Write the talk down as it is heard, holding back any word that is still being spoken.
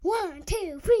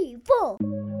4.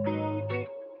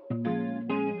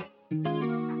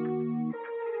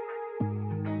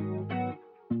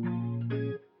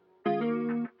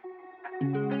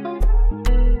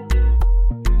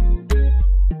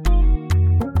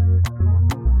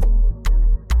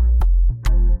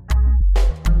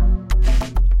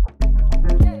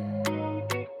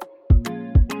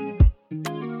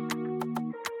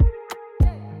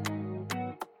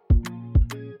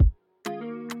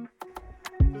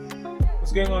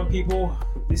 What's going on, people?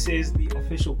 This is the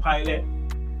official pilot.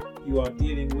 You are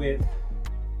dealing with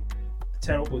the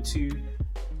Terrible 2.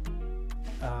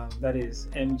 That is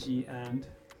MG and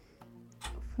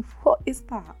What is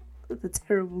that? The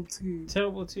Terrible 2.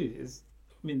 Terrible 2 is,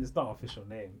 it's not an official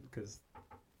name because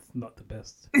it's not the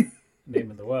best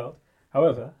name in the world.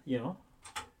 However,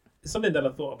 it's something that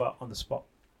I thought about on the spot.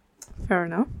 Fair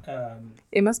enough.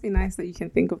 It must be nice that you can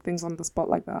think of things on the spot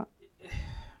like that.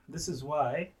 This is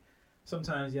why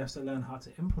sometimes you have to learn how to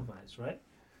improvise, right?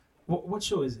 What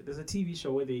show is it? There's a TV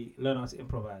show where they learn how to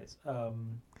improvise.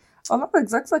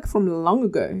 That's like from long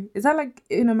ago. Is that like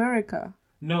in America?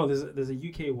 No, there's a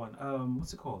UK one.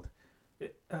 What's it called? Is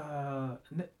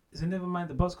it Nevermind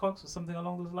the Buzzcocks or something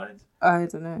along those lines? I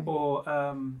don't know.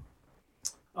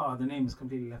 Or the name is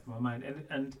completely left my mind.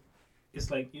 And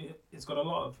it's like it's got a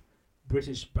lot of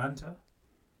British banter.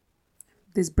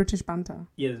 There's British banter.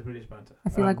 Yeah, there's British banter. I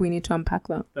feel like we need to unpack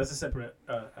that. That's a separate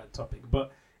topic,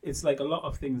 but it's like a lot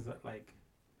of things that like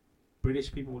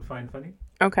British people would find funny.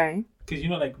 Okay. Because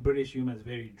like British humor is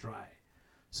very dry,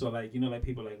 so like like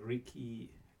people like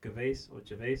Ricky Gervais,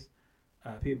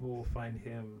 people will find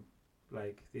him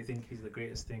like they think he's the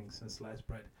greatest thing since sliced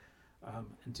bread,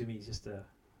 and to me he's just a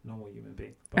normal human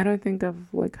being. But I don't think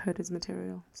I've like heard his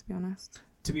material, to be honest.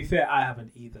 to be fair, I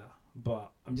haven't either,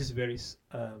 but I'm just very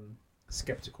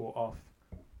skeptical of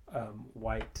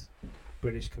white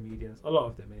British comedians, a lot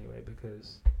of them anyway,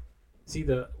 because it's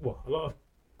either a lot of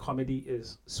comedy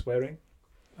is swearing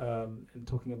and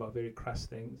talking about very crass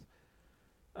things.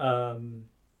 And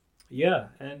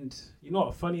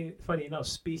funny enough,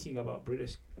 speaking about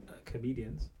British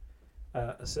comedians,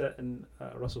 a certain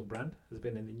Russell Brand has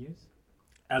been in the news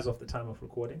as of the time of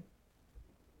recording.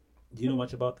 Do you know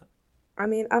much about that? I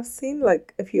mean, I've seen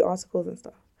like a few articles and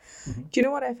stuff. Mm-hmm. Do you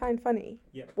know what I find funny?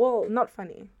 Yeah. Well, not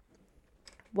funny.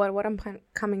 What I'm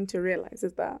coming to realize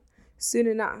is that soon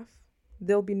enough,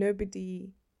 there'll be nobody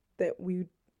that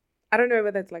I don't know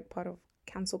whether it's like part of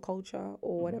cancel culture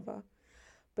or whatever,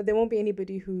 but there won't be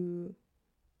anybody who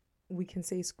we can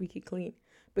say squeaky clean.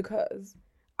 Because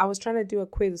I was trying to do a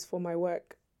quiz for my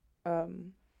work,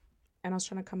 and I was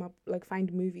trying to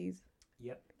find movies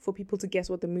for people to guess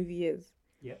what the movie is.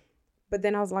 Yeah. But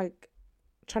then I was like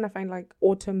trying to find like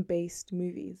autumn-based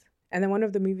movies. And then one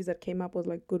of the movies that came up was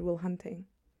like Good Will Hunting.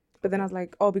 But then I was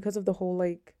like, because of the whole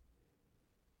like,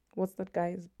 what's that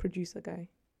guy's producer guy?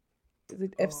 Is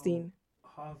it Epstein?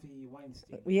 Harvey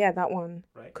Weinstein. Yeah, that one.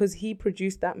 Right. Because he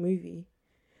produced that movie.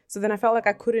 So then I felt like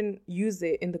I couldn't use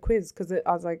it in the quiz because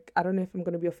I was like, I don't know if I'm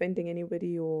going to be offending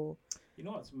anybody or... You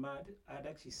know what's mad? I'd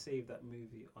actually saved that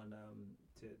movie on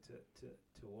to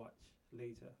watch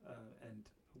later, and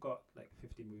I've got like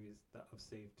 50 movies that I've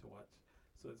saved to watch,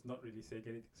 so it's not really saying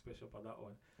anything special about that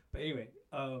one. But anyway,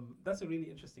 that's a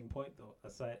really interesting point, though.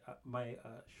 Aside my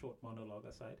short monologue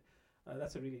aside,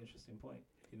 that's a really interesting point.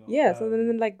 Yeah. So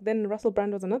then Russell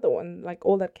Brand was another one, like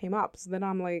all that came up. So then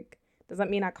I'm like, does that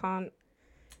mean I can't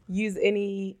use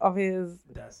any of his?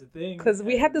 That's the thing. Because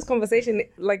we had this conversation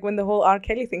like when the whole R.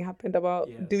 Kelly thing happened about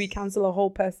do we cancel a whole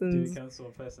person's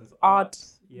art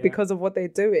because of what they're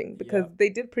doing? Because they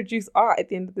did produce art at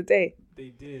the end of the day. They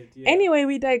did. Yeah. Anyway,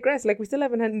 we digress. Like we still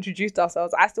haven't introduced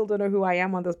ourselves. I still don't know who I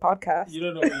am on this podcast. You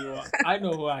don't know who you are. I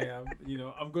know who I am.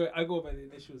 I go by the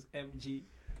initials MG.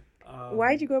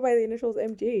 Why'd you go by the initials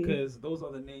MG? Because those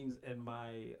are the names in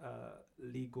my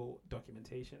legal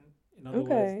documentation. In other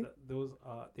words,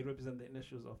 they represent the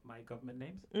initials of my government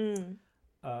names.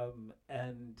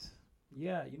 And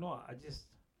yeah,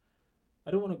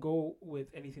 I don't want to go with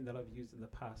anything that I've used in the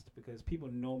past because people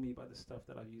know me by the stuff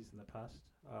that I've used in the past.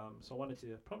 So I wanted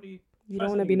to probably... You don't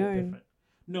want to be known. Different.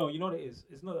 No, you know what it is?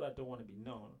 It's not that I don't want to be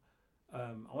known.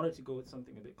 I wanted to go with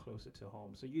something a bit closer to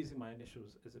home. So using my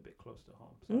initials is a bit close to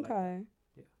home. So okay.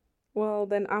 Yeah. Well,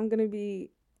 then I'm going to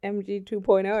be MG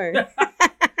 2.0.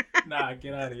 Nah,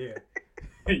 get out of here.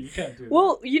 You can't do that.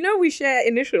 Well, we share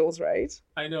initials, right?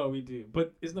 I know we do,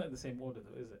 but it's not in the same order,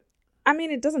 though, is it? I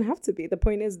mean, it doesn't have to be. The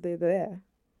point is they're there.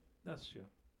 That's true.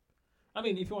 I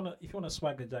mean, if you wanna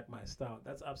swagger jack my style,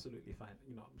 that's absolutely fine.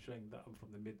 I'm showing that I'm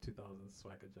from the mid 2000s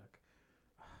swagger jack.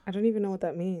 I don't even know what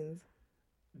that means.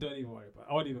 Don't even worry about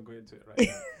it. I won't even go into it right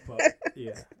now. But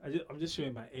yeah, I'm just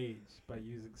showing my age by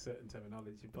using certain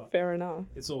terminology. But Fair enough.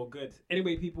 it's all good.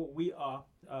 Anyway, people, we are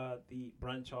the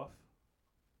Branch Off.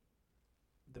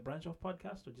 The Branch Off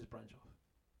podcast or just Branch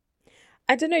Off?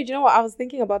 I don't know. Do you know what? I was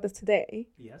thinking about this today.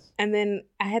 Yes. And then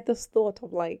I had this thought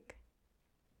of like,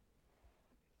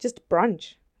 just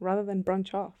brunch rather than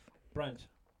brunch off. Branch.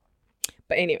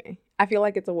 But anyway, I feel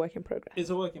like it's a work in progress. It's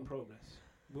a work in progress.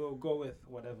 We'll go with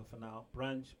whatever for now.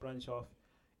 Branch off,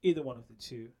 either one of the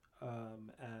two.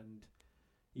 And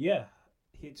yeah,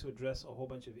 here to address a whole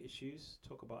bunch of issues,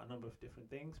 talk about a number of different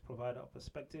things, provide our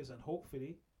perspectives, and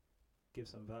hopefully give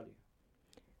some value.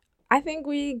 I think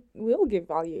we will give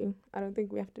value. I don't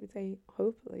think we have to say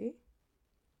hopefully.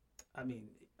 I mean,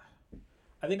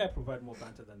 I think I provide more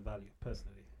banter than value,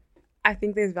 personally. I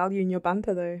think there's value in your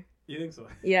banter though. You think so?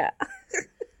 Yeah.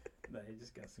 No, you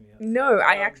just gas me up. No,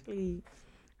 I actually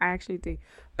do.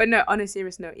 But no, on a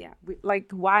serious note, yeah.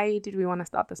 Why did we want to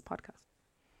start this podcast?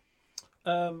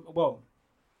 Well,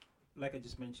 like I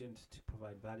just mentioned, to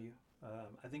provide value.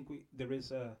 I think there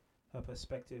is a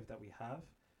perspective that we have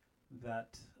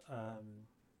that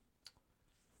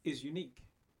is unique,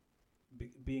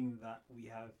 being that we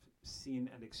have seen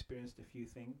and experienced a few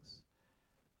things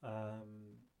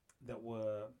that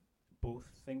were both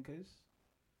thinkers,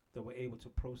 that were able to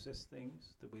process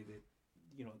things the way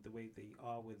they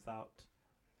are without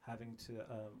having to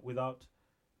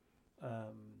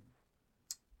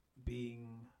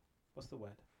being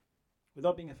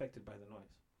without being affected by the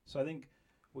noise. So I think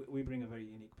we bring a very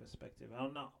unique perspective.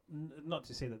 I'm not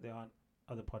to say that there aren't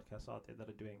other podcasts out there that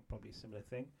are doing probably a similar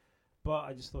thing, but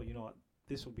I just thought, you know what,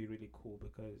 this would be really cool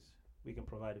because we can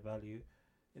provide value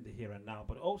in the here and now,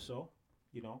 but also,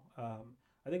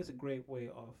 I think it's a great way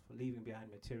of leaving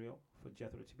behind material for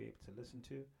Jethro to be able to listen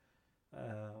to,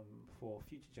 for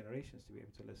future generations to be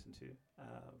able to listen to,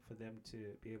 for them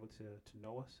to be able to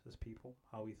know us as people,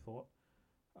 how we thought,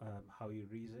 how we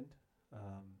reasoned.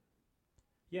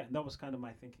 Yeah, that was kind of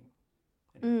my thinking.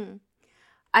 Anyway.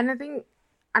 And I think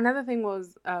another thing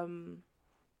was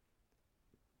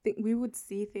we would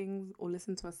see things or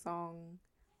listen to a song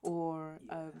or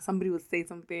somebody would say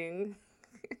something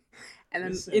and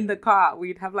then in the car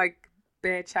we'd have like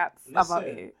bare chats about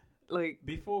it. Like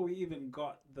before we even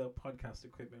got the podcast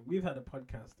equipment, we've had a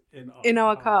podcast in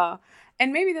our car.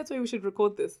 And maybe that's why we should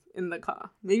record this in the car.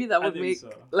 Maybe that would make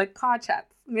like car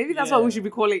chats. Maybe that's what we should be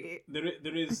calling it.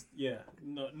 There is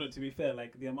no, to be fair,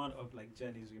 like the amount of like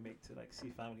journeys we make to like see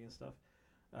family and stuff,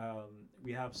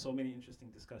 we have so many interesting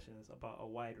discussions about a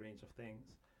wide range of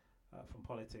things, from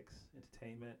politics,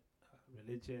 entertainment,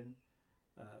 religion,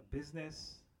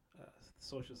 business,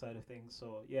 social side of things.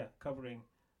 So yeah, covering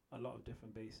a lot of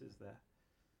different bases there.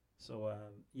 So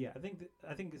I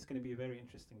think it's going to be a very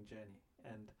interesting journey,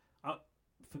 and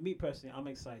for me personally, I'm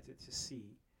excited to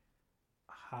see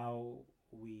how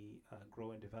we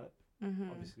grow and develop.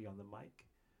 Obviously on the mic,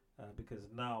 because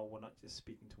now we're not just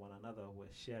speaking to one another; we're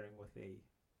sharing with a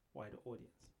wider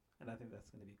audience, and I think that's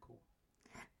going to be cool.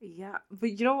 Yeah,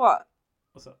 but you know what?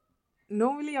 What's up?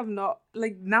 Normally, I'm not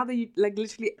like, now that you like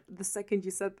literally the second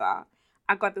you said that,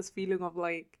 I got this feeling of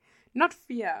like, not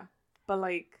fear, but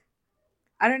like,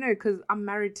 I don't know, because I'm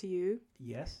married to you.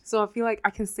 Yes. So I feel like I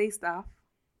can say stuff,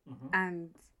 and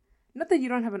not that you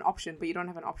don't have an option, but you don't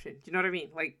have an option. Do you know what I mean?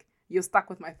 Like, you're stuck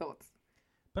with my thoughts.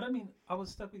 But I mean, I was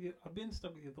stuck with you. I've been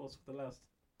stuck with your thoughts for the last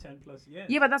 10 plus years.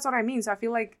 Yeah, but that's what I mean. So I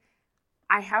feel like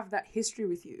I have that history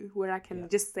with you where I can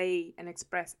just say and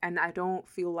express, and I don't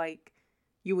feel like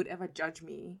you would ever judge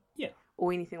me. Yeah.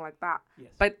 Or anything like that.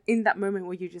 Yes. But in that moment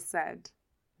where you just said,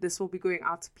 this will be going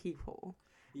out to people.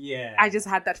 Yeah. I just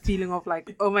had that feeling of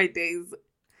like, oh my days.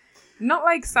 Not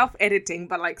like self-editing,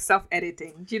 but like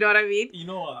self-editing. Do you know what I mean? You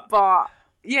know what? But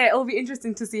yeah, it'll be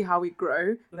interesting to see how we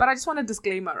grow. But I just want a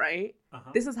disclaimer, right?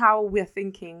 This is how we're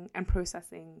thinking and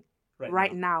processing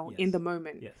right now yes. in the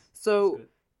moment. Yes. So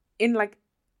in like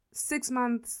 6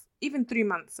 months, even 3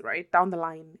 months, right, down the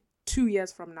line, 2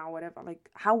 years from now, whatever, like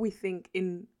how we think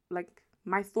in like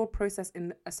my thought process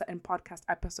in a certain podcast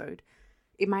episode,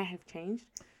 it might have changed.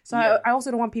 So I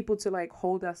also don't want people to like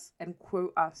hold us and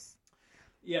quote us.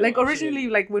 Yeah, like originally,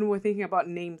 like when we were thinking about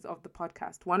names of the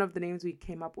podcast, one of the names we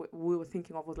came up with, we were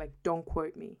thinking of was like, don't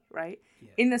quote me, right? Yeah.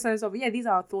 In the sense of, these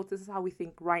are our thoughts. This is how we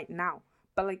think right now.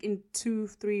 But like in 2,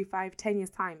 3, 5, 10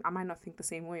 years time, I might not think the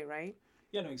same way, right?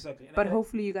 Yeah, no, exactly. And but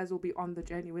hopefully you guys will be on the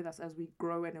journey with us as we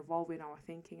grow and evolve in our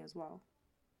thinking as well.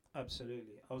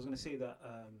 Absolutely. I was going to say that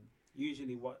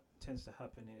usually what tends to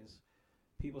happen is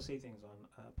people say things on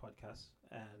podcasts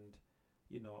and,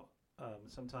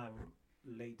 sometime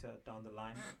later down the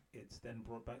line, it's then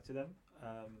brought back to them.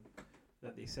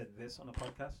 that they said this on a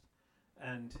podcast.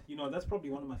 And, that's probably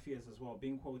one of my fears as well,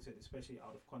 being quoted, especially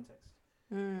out of context.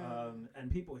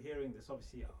 And people hearing this,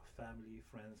 obviously, our family,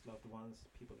 friends, loved ones,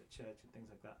 people at church and things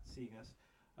like that, seeing us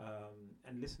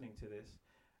and listening to this.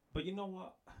 But you know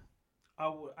what?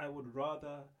 I would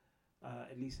rather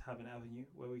at least have an avenue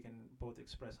where we can both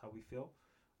express how we feel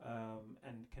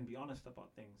and can be honest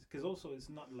about things. Because also, it's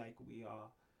not like we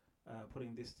are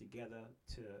putting this together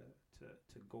to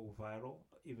go viral,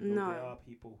 even though there are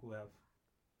people who have,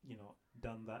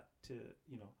 done that to,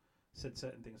 said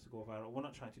certain things to go viral. We're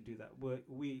not trying to do that.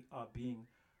 We are being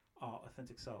our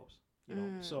authentic selves,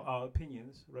 So our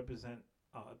opinions represent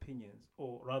our opinions,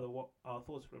 or rather, what our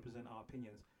thoughts represent our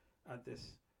opinions at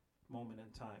this moment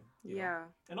in time. You know?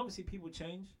 And obviously, people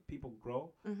change, people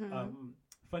grow.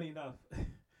 Funny enough,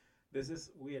 there's this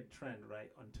weird trend,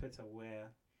 right, on Twitter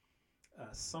where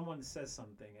someone says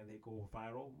something and they go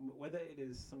viral, whether it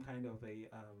is some kind of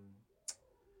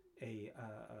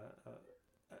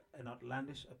an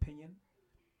outlandish opinion.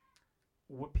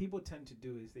 What people tend to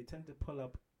do is they tend to pull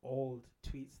up old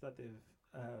tweets that they've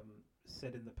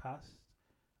said in the past,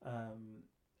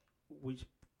 which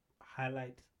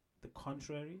highlight the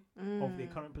contrary of their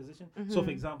current position. So, for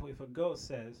example, if a girl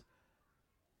says,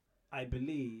 I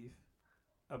believe,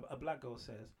 a black girl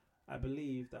says, I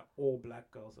believe that all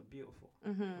black girls are beautiful,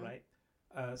 right?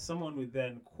 Someone would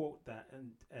then quote that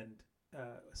and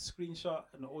screenshot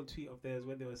an old tweet of theirs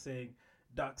where they were saying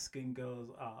dark-skinned girls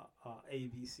are A,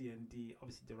 B, C, and D,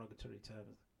 obviously derogatory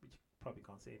terms, which you probably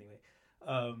can't say anyway.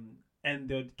 And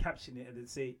they'd caption it and they'd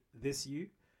say, this you.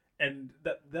 And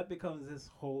that becomes this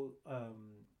whole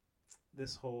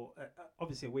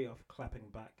obviously a way of clapping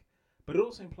back. But it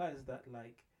also implies that,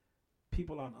 like,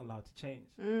 people aren't allowed to change.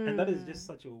 And that is just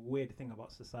such a weird thing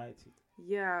about society.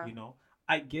 Yeah.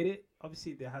 I get it.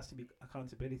 Obviously, there has to be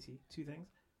accountability to things.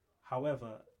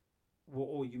 However, we're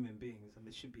all human beings and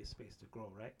there should be a space to grow,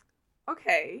 right?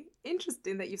 Okay.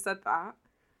 Interesting that you said that.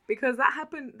 Because that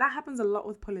happens a lot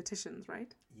with politicians,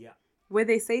 right? Yeah. Where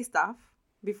they say stuff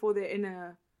before they're in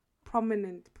a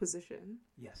prominent position.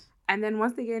 Yes. And then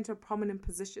once they get into a prominent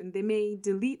position, they may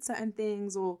delete certain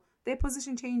things or their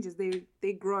position changes.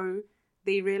 They grow.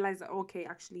 They realize that, okay,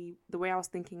 actually, the way I was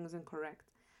thinking was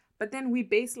incorrect. But then we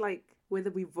base, like,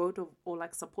 whether we vote or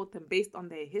like, support them based on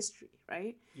their history,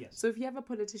 right? Yes. So if you have a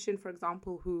politician, for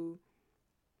example, who,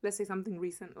 let's say something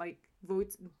recent, like,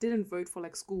 didn't vote for,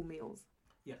 like, school meals.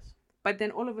 Yes. But then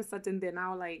all of a sudden, they're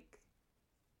now, like,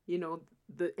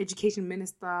 the education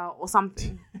minister or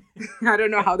something. I don't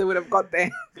know how they would have got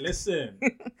there. Listen,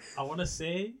 I want to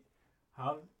say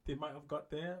how they might have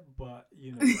got there, but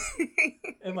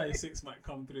MI6 might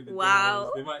come through the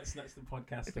doors. They might snatch the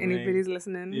podcast if away. Anybody's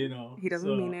listening, he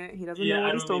doesn't mean it. He doesn't know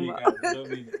what he's talking about. I don't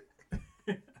mean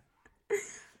it.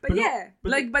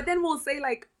 But then we'll say,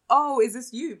 like, oh, is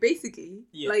this you? Basically,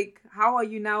 like, how are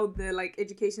you now the, like,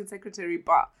 education secretary,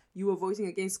 but you were voting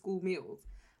against school meals?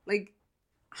 Like,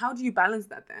 how do you balance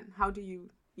that then? How do you,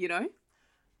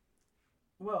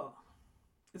 Well,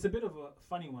 it's a bit of a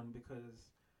funny one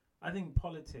because I think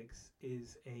politics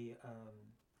is it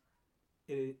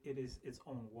is its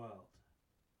own world.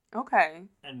 Okay.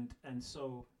 And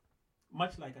so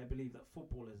much like I believe that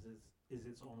football is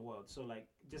its own world. So, like,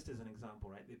 just as an example,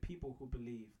 right? The people who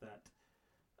believe that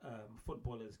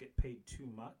footballers get paid too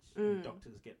much and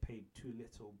doctors get paid too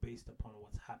little based upon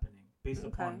what's happening, based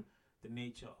upon the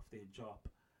nature of their job.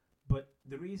 But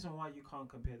the reason why you can't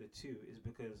compare the two is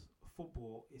because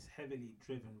football is heavily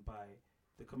driven by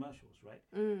the commercials, right?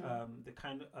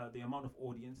 The amount of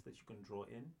audience that you can draw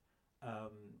in,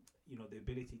 the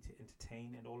ability to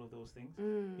entertain and all of those things.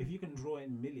 If you can draw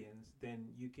in millions, then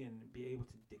you can be able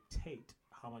to dictate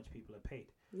how much people are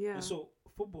paid. Yeah. And so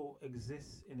football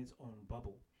exists in its own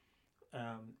bubble.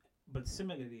 But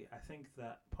similarly, I think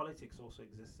that politics also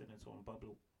exists in its own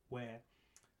bubble where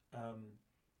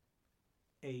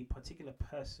a particular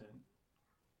person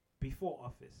before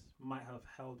office might have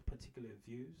held particular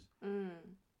views.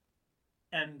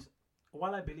 And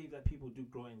while I believe that people do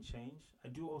grow and change, I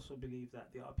do also believe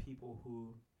that there are people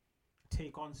who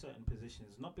take on certain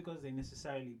positions, not because they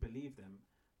necessarily believe them,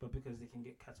 but because they can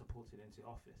get catapulted into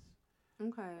office.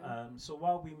 Okay. So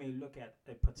while we may look at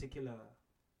a particular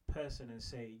person and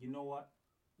say, you know what,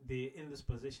 they're in this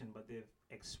position, but they've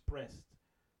expressed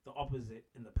the opposite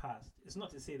in the past. It's not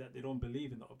to say that they don't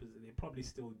believe in the opposite. They probably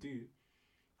still do.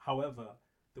 However,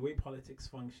 the way politics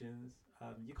functions,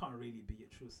 you can't really be your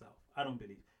true self. I don't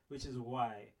believe, which is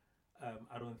why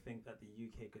I don't think that the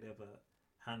UK could ever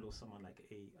handle someone like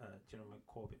a Jeremy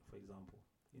Corbyn, for example.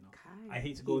 I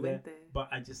hate to go there, but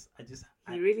I just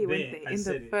he really went there in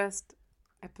the first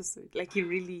episode. Like, he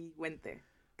really went there.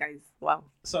 guys. Wow.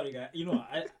 Sorry, guy.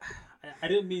 I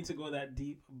didn't mean to go that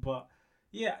deep, but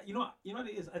yeah, what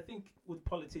it is. I think with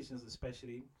politicians,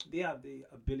 especially, they have the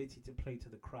ability to play to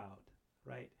the crowd,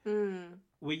 right?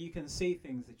 Where you can say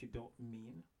things that you don't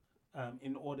mean,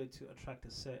 in order to attract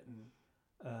a certain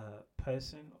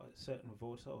person or a certain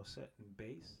voter or a certain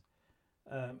base,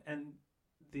 and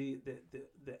the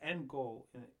end goal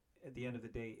at the end of the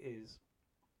day is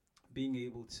being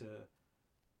able to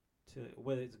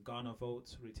whether it's garner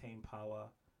votes, retain power,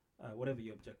 whatever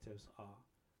your objectives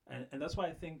are, and that's why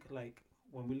I think like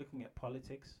when we're looking at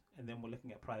politics and then we're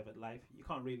looking at private life, you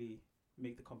can't really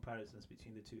make the comparisons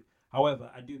between the two.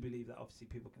 However, I do believe that obviously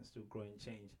people can still grow and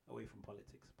change away from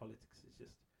politics. Politics is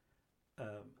just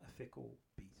a fickle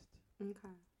beast.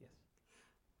 Okay. Yes.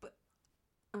 But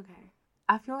okay,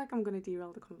 I feel like I'm gonna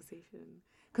derail the conversation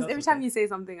because That's every time okay. you say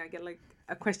something, I get like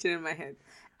a question in my head,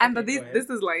 and Okay, but go ahead. this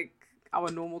is like our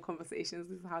normal conversations.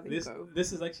 This is how they go.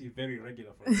 This is actually very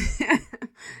regular for us.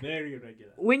 Very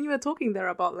regular. When you were talking there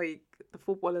about like the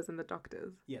footballers and the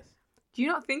doctors, Yes. do you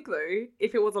not think though,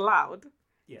 if it was allowed,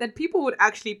 Yeah. that people would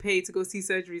actually pay to go see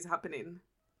surgeries happening?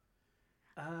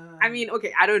 I mean, Um,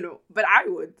 okay, I don't know, but I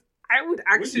would. I would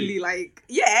actually you? like,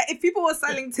 yeah, if people were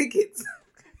selling tickets.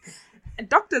 And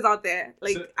doctors out there,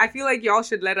 like, So- I feel like y'all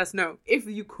should let us know if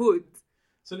you could.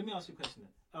 So let me ask you a question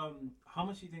then. How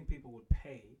much do you think people would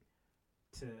pay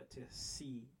to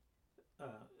see,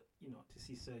 to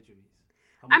see surgeries?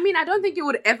 How I much mean, would I don't think it people-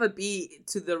 would ever be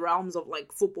to the realms of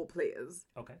like football players,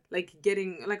 Okay. like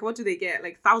getting like what do they get,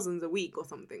 like thousands a week or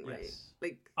something, right? Yes.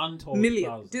 Like Untold millions.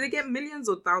 thousands. Do they get millions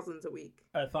or thousands a week?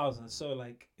 Thousands? So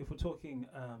like, if we're talking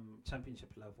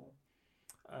championship level,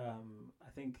 I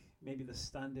think maybe the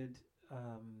standard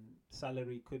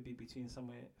salary could be between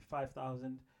somewhere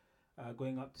 5,000,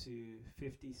 going up to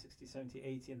 50, 60, 70,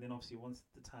 80, and then obviously once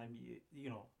the time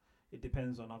it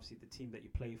depends on obviously the team that you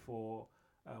play for,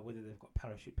 whether they've got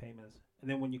parachute payments, and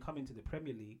then when you come into the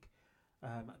Premier League,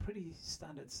 a pretty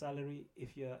standard salary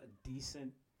if you're a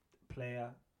decent player,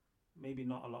 maybe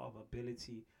not a lot of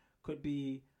ability, could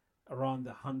be around the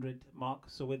 100 mark.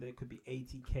 So whether it could be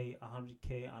 80k,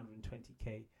 100k,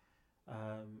 120k,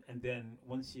 and then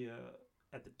once you're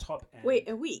at the top end, Wait,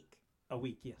 a week? a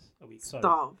week, yes, a week. Sorry.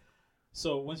 Stop.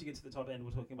 So once you get to the top end,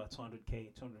 we're talking about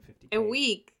 200k, 250k. A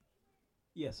week?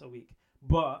 Yes, a week.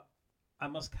 But I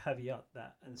must caveat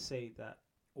that and say that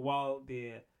while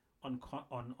they're on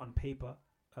paper,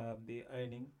 they're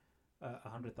earning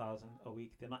 100,000 a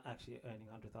week. They're not actually earning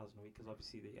 100,000 a week because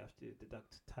obviously they have to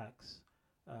deduct tax,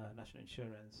 national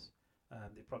insurance.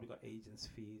 They've probably got agents'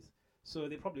 fees, so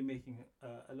they're probably making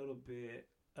a little bit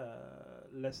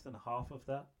less than half of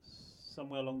that,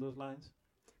 somewhere along those lines.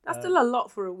 That's still a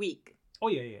lot for a week. Oh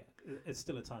yeah. It's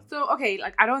still a ton. So, okay,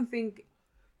 like, I don't think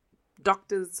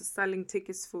doctors selling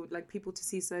tickets for, like, people to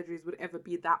see surgeries would ever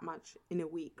be that much in a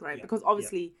week, right? Yeah, Because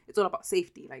obviously it's all about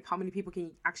safety. Like, how many people can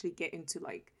you actually get into,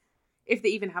 like, if they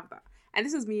even have that? And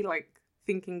this is me, like,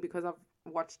 thinking because I've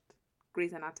watched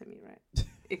Grey's Anatomy, right?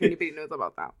 If anybody knows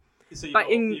about that. So But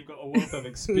you've got a wealth of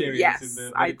experience Yes, in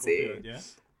the I medical do. field, yeah?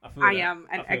 I am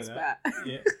an I feel that. expert.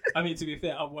 Yeah. I mean, to be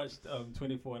fair, I've watched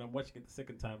 24 and I'm watching it the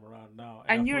second time around now.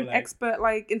 And I you're feel an like expert,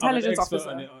 like, I'm an intelligence expert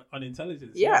officer. on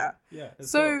intelligence. Yeah. Yeah. and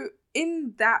So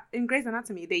in Grey's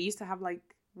Anatomy, they used to have like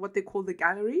what they call the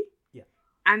gallery. Yeah.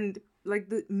 And like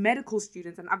the medical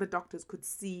students and other doctors could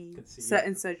see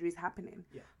certain surgeries happening.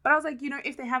 Yeah. But I was like,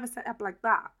 if they have a setup like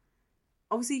that,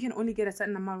 obviously you can only get a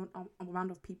certain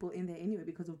amount of people in there anyway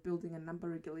because of building and number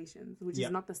regulations, which Yeah.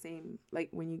 is not the same like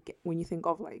when you think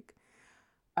of like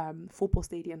football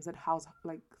stadiums that house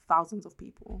like thousands of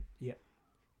people. Yeah.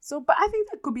 So, but I think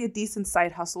that could be a decent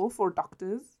side hustle for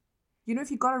doctors. If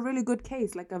you got a really good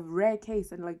case, like a rare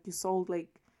case, and like you sold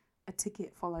like a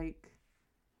ticket for like,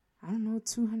 I don't know,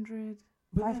 200,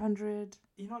 But then- 500.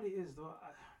 You know what it is, though?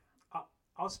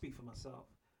 I'll speak for myself.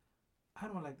 I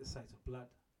don't like the sight of blood.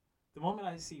 The moment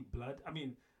I see blood, I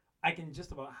mean, I can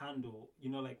just about handle,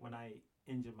 like when I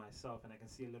injure myself and I can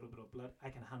see a little bit of blood, I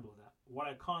can handle that. What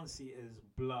I can't see is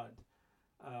blood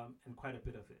and quite a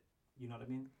bit of it. You know what I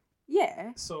mean?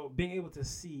 Yeah. So being able to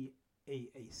see a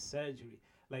surgery,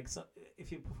 like so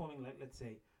if you're performing, like, let's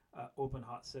say, open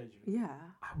heart surgery, Yeah.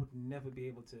 I would never be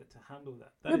able to handle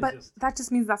that. No, but that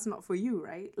just means that's not for you,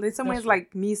 right? Like some ways, That's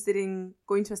like me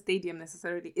going to a stadium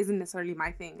isn't necessarily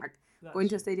my thing. Like That's going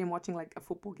to a true. stadium watching like a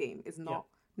football game is not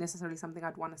necessarily something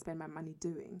I'd want to spend my money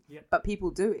doing. Yep. But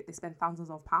people do it. They spend thousands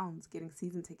of pounds getting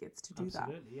season tickets to do that.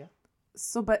 Absolutely, yeah.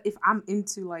 So, but if I'm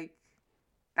into like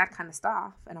that kind of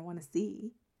stuff and I want to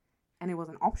see, and it was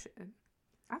an option,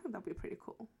 I think that'd be pretty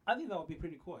cool. I think that would be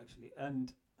pretty cool, actually.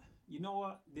 And you know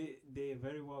what? There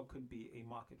very well could be a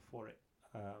market for it.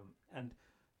 And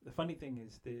the funny thing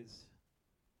is,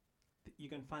 you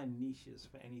can find niches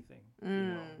for anything.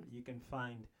 You can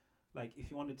find, like, if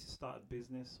you wanted to start a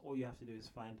business, all you have to do is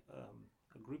find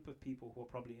a group of people who are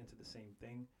probably into the same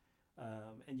thing,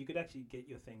 and you could actually get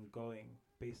your thing going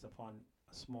based upon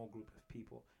a small group of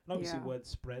people. And obviously, word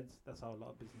spreads. That's how a lot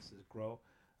of businesses grow.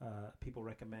 People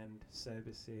recommend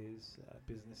services,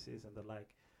 businesses, and the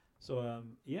like. So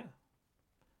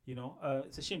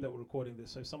it's a shame that we're recording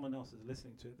this. So if someone else is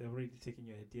listening to it, they're already taking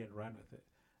your idea and ran with it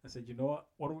and said, you know what?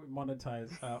 Why don't we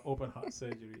monetize open heart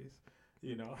surgeries?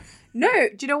 No,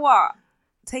 do you know what?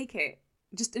 Take it.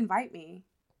 Just invite me.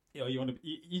 You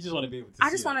just want to be able to. I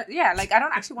just want to. Yeah, like I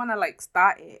don't actually want to like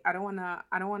start it. I don't want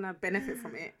to benefit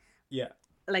from it. Yeah.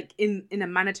 Like in a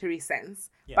monetary sense,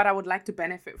 but I would like to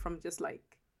benefit from just like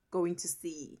going to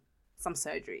see some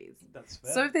surgeries. That's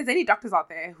fair. So if there's any doctors out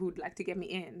there who'd like to get me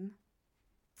in,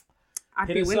 I'd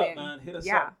be willing. Hit us up, man. Hit us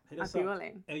up. I'd be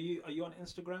willing. Are you on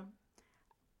Instagram?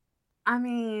 I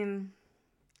mean,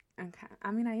 okay.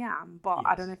 I mean, I am, but yes.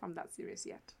 I don't know if I'm that serious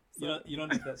yet. So. You don't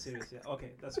know if that's serious yet.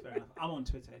 Okay, that's fair enough. I'm on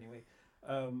Twitter anyway.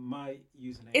 My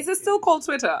username. Is it still called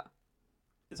Twitter?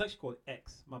 It's actually called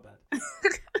X. My bad.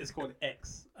 It's called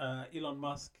X. Elon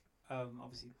Musk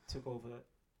obviously took over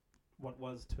what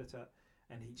was Twitter,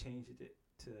 and he changed it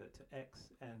to X.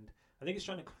 And I think he's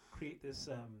trying to create this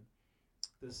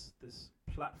this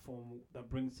platform that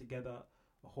brings together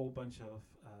a whole bunch of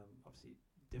obviously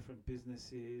different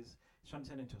businesses. He's trying to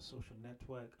turn it into a social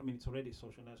network. I mean, it's already a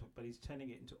social network, but he's turning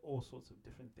it into all sorts of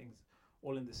different things,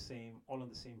 all on the same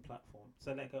platform.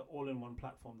 So like an all-in-one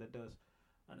platform that does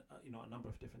a number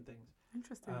of different things.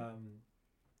 Interesting.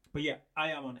 But yeah,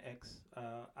 I am on X.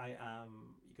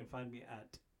 You can find me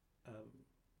at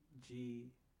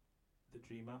G the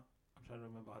Dreamer. I'm trying to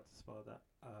remember how to spell that.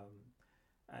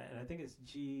 And I think it's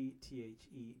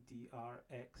GTHEDRXMR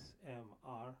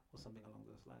or something along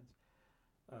those lines.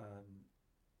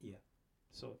 Yeah.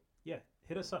 So yeah,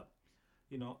 hit us up.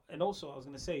 And also I was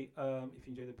gonna say, if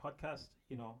you enjoy the podcast,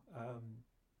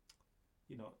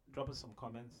 drop us some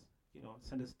comments.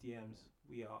 Send us DMs.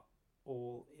 We are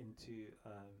all into,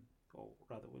 or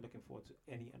rather, we're looking forward to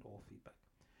any and all feedback.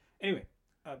 Anyway,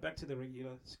 back to the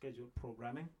regular scheduled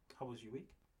programming. How was your week?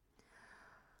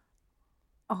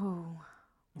 Oh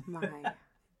my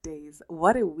days!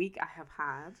 What a week I have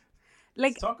had.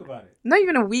 Like, let's talk about it. Not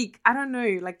even a week. I don't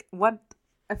know. Like what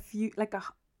a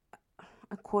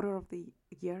quarter of the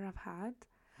year I've had.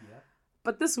 Yeah.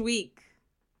 But this week,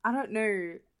 I don't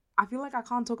know. I feel like I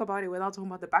can't talk about it without talking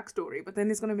about the backstory, but then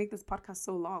it's going to make this podcast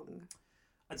so long.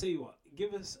 I'll tell you what,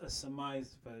 give us a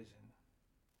summarized version,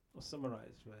 rather.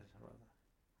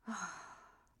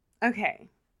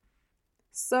 Okay.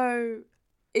 So,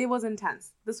 it was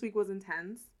intense. This week was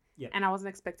intense. Yeah. And I wasn't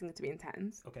expecting it to be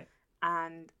intense. Okay.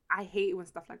 And I hate when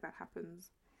stuff like that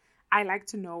happens. I like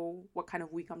to know what kind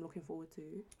of week I'm looking forward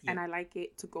to. Yeah. And I like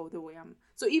it to go the way I'm...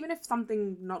 So even if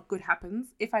something not good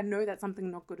happens, if I know that something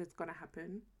not good is going to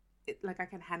happen, I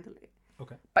can handle it.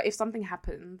 Okay. But if something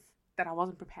happens that I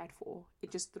wasn't prepared for,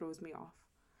 it just throws me off.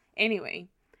 Anyway,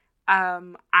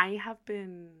 I have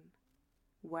been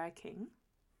working.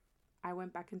 I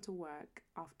went back into work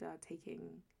after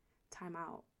taking time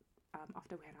out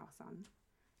after we had our son.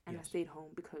 And yes. I stayed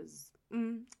home because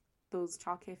those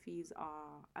childcare fees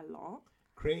are a lot.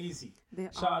 Crazy.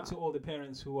 Shout out to all the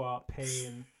parents who are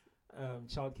paying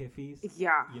childcare fees.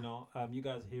 Yeah. You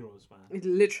guys are heroes, man.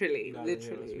 Literally.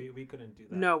 We couldn't do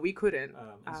that. No, we couldn't.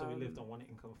 And so we lived on one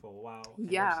income for a while.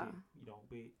 Yeah.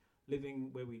 We living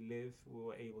where we live, we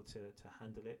were able to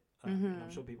handle it. And I'm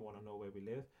sure people want to know where we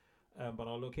live. But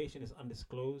our location is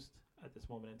undisclosed at this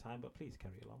moment in time, but please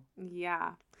carry along.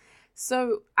 Yeah.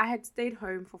 So I had stayed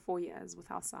home for 4 years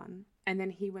with our son, and then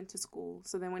he went to school.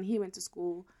 So then when he went to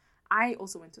school, I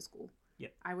also went to school. Yeah.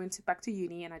 I went back to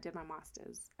uni and I did my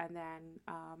master's. And then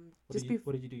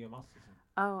what did you do your master's in?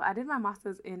 Oh, I did my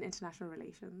master's in international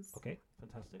relations. Okay,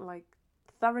 fantastic.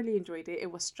 Thoroughly enjoyed it. It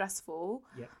was stressful.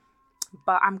 Yeah.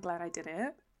 But I'm glad I did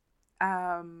it.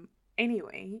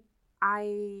 Anyway,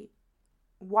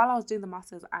 while I was doing the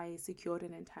master's, I secured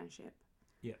an internship.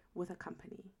 Yeah. With a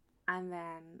company. And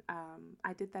then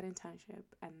I did that internship,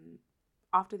 and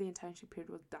after the internship period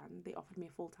was done, they offered me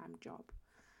a full-time job.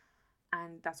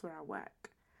 And that's where I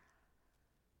work.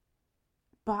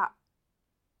 But,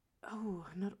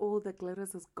 not all that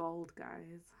glitters is gold,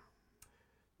 guys.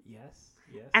 Yes.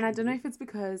 And I don't know if it's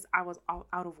because I was out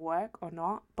of work or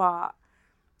not, but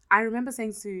I remember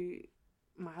saying to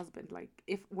my husband,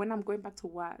 when I'm going back to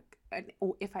work,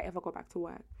 or if I ever go back to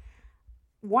work,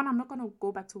 one, I'm not going to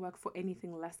go back to work for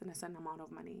anything less than a certain amount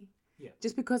of money. Yeah.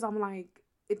 Just because I'm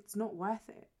it's not worth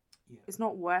it. Yeah. It's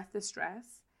not worth the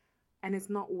stress, and it's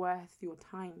not worth your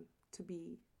time to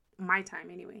be, my time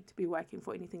anyway, to be working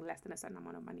for anything less than a certain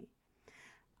amount of money.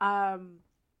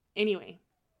 Anyway,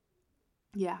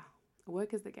 yeah,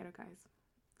 work is the ghetto, guys.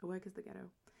 Work is the ghetto.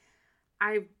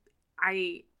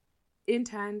 I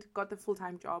interned, got the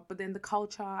full-time job, but then the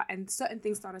culture and certain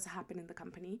things started to happen in the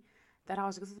company that I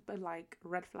was just a bit like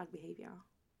red flag behavior.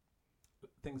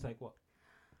 Things like what?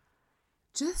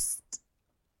 Just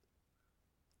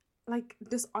like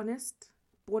dishonest,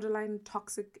 borderline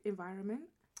toxic environment.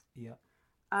 Yeah.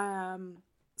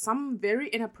 Some very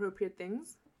inappropriate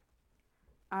things.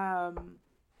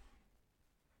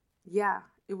 Yeah,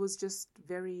 it was just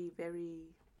very,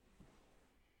 very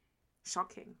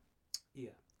shocking.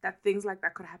 Yeah. That things like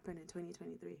that could happen in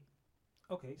 2023.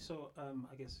 Okay, so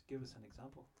I guess give us an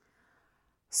example.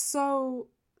 So,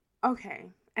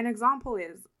 okay, an example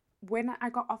is when I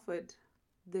got offered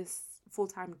this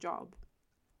full-time job.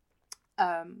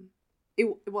 The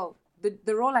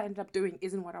role I ended up doing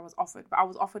isn't what I was offered, but I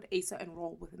was offered a certain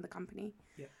role within the company.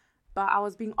 Yeah. But I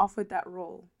was being offered that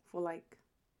role for like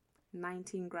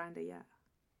 19 grand a year.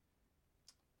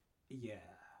 Yeah.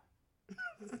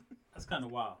 That's kind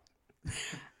of wild.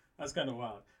 That's kind of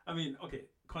wild. I mean, okay,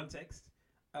 context.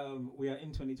 We are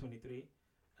in 2023.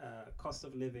 Cost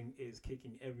of living is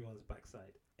kicking everyone's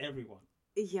backside. Everyone.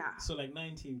 Yeah. So like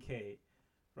 19K,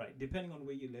 right? Depending on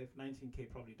where you live, 19K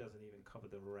probably doesn't even cover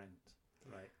the rent,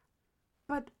 right?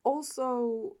 But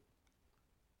also,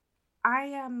 I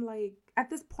am like, at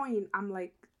this point, I'm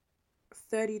like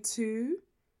 32.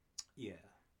 Yeah.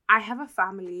 I have a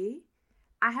family.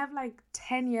 I have like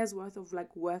 10 years worth of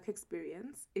like work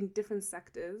experience in different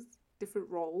sectors, different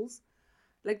roles.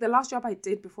 Like the last job I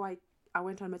did before I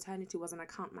went on maternity was an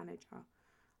account manager.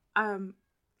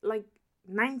 Like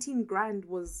 19 grand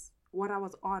was what I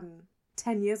was on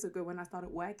 10 years ago when I started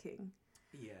working.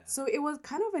 Yeah. So it was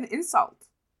kind of an insult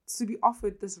to be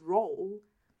offered this role,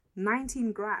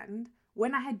 19 grand,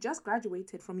 when I had just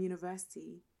graduated from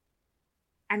university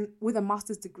and with a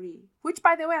master's degree, which,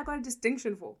 by the way, I got a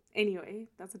distinction for. Anyway,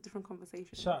 that's a different conversation.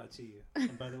 Shout out to you.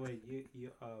 And by the way,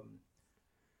 you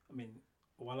I mean,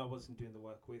 while I wasn't doing the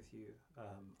work with you,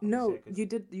 no, you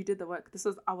did the work. This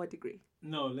was our degree.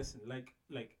 No, listen, like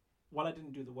while I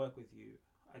didn't do the work with you,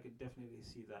 I could definitely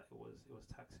see that it was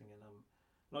taxing, and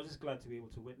I was just glad to be able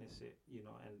to witness it, you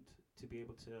know, and to be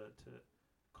able to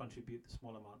contribute the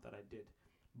small amount that I did.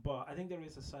 But I think there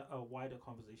is a wider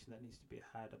conversation that needs to be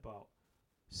had about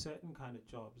certain kind of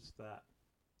jobs that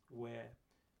where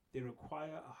they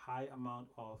require a high amount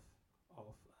of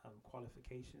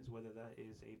qualifications, whether that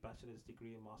is a bachelor's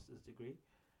degree or master's degree,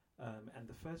 and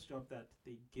the first job that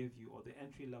they give you, or the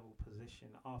entry level position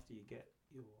after you get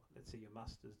your, let's say, your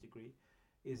master's degree,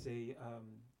 is a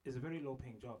very low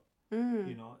paying job,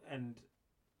 you know. And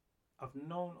I've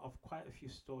known of quite a few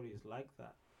stories like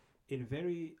that in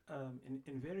very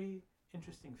in very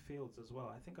interesting fields as well.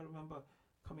 I think I remember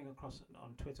coming across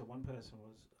on Twitter, one person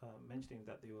was mentioning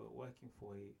that they were working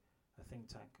for a think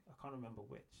tank. I can't remember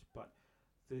which, but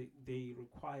they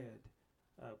required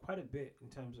quite a bit in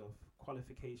terms of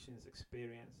qualifications,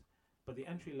 experience, but the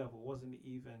entry level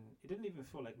it didn't even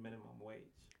feel like minimum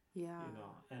wage. Yeah. You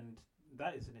know, and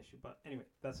that is an issue. But anyway,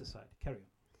 that's aside. Carry on.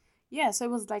 Yeah, so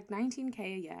it was like 19K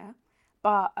a year,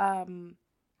 but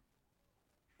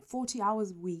 40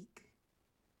 hours a week.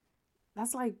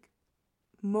 That's like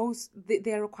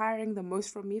they're requiring the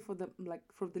most from me for the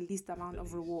least amount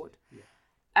of reward.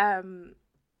 Yeah.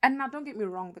 And now don't get me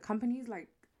wrong, the company is like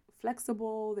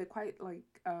flexible. They're quite like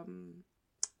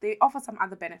they offer some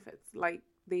other benefits, like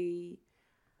they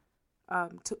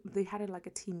had a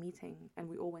team meeting and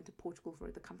we all went to Portugal for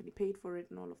it. The company paid for it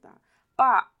and all of that.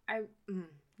 But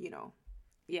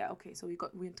so we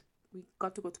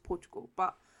got to go to Portugal,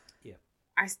 but yeah,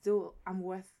 I feel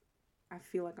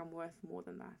like I'm worth more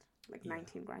than that, like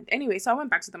 19 grand. Anyway, so I went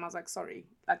back to them. I was like, sorry,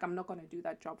 like I'm not going to do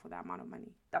that job for that amount of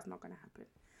money. That's not going to happen.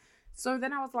 So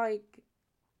then I was like,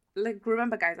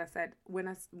 remember guys, I said, when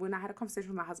I had a conversation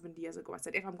with my husband years ago, I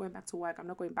said, if I'm going back to work, I'm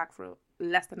not going back for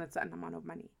less than a certain amount of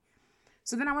money.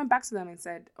 So then I went back to them and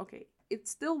said, okay, it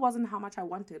still wasn't how much I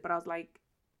wanted, but I was like,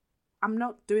 I'm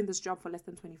not doing this job for less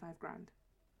than 25 grand.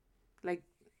 Like,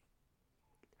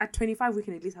 at 25, we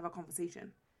can at least have a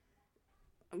conversation.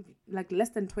 Like, less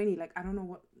than 20, like, I don't know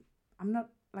what... I'm not,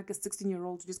 like, a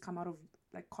 16-year-old to just come out of,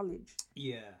 like, college.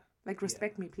 Yeah. Like,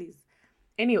 respect me, please.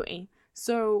 Anyway,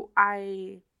 so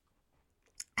I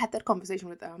had that conversation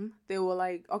with them. They were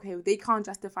like, okay, they can't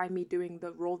justify me doing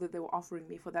the role that they were offering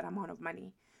me for that amount of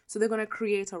money. So they're going to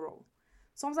create a role.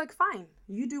 So I was like, fine,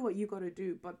 you do what you got to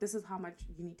do, but this is how much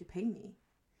you need to pay me.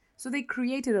 So they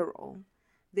created a role.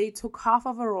 they took half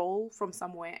of a role from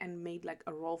somewhere and made like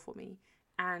a role for me.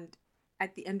 And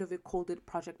at the end of it, called it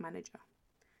project manager.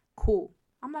 Cool.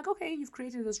 I'm like, okay, you've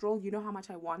created this role. You know how much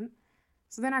I want.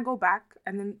 So then I go back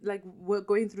and then like we're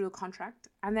going through the contract.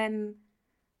 And then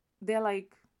they're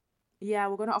like, yeah,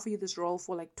 we're going to offer you this role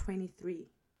for like 23.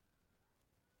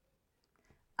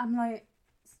 I'm like,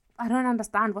 I don't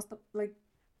understand. What's the, like,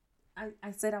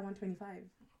 I said I want 25.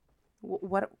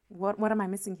 What am I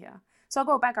missing here? So I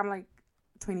go back, I'm like,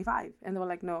 25. And they were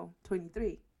like, no,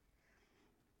 23.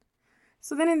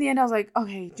 So then in the end, I was like,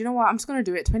 okay, do you know what? I'm just going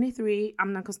to do it. 23.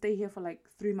 I'm not going to stay here for like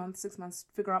 3 months, 6 months,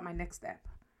 figure out my next step.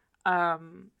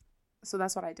 So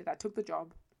that's what I did. I took the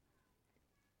job.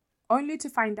 Only to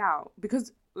find out,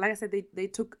 because like I said, they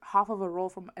took half of a role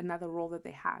from another role that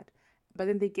they had. But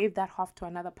then they gave that half to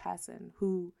another person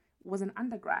who was an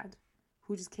undergrad,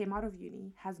 who just came out of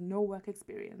uni, has no work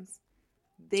experience.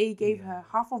 They gave her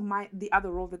half of the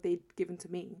other role that they'd given to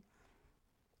me.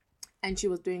 And she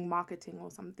was doing marketing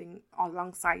or something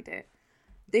alongside it.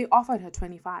 They offered her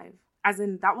 25. As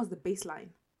in, that was the baseline.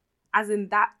 As in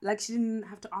that, like, she didn't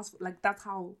have to ask, like, that's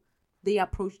how they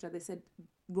approached her. They said,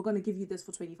 we're going to give you this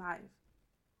for 25.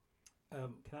 Can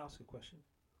I ask a question?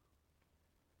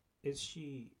 Is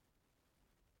she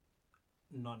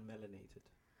non-melanated?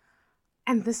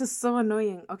 And this is so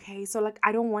annoying, okay? So, like,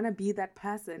 I don't want to be that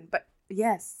person, but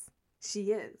yes,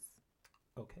 she is.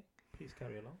 Okay, please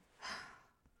carry along.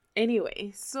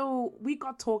 Anyway, so we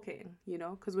got talking, you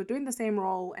know, because we're doing the same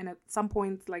role, and at some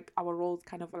point, like, our roles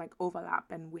kind of like overlap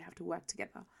and we have to work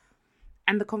together.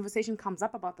 And the conversation comes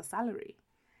up about the salary.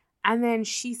 And then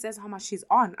she says how much she's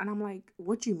on. And I'm like,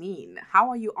 what do you mean? How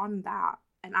are you on that?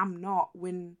 And I'm not,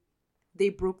 when they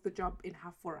broke the job in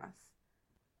half for us.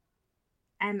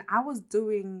 And I was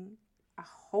doing a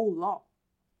whole lot,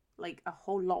 like a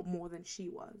whole lot more than she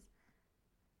was.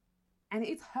 And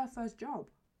it's her first job.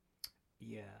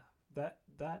 Yeah,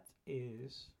 that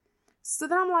is. So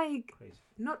then I'm like, crazy.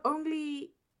 Not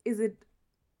only is it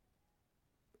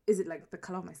like the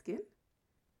color of my skin?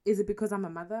 Is it because I'm a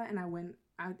mother and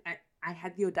I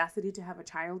had the audacity to have a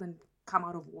child and come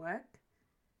out of work?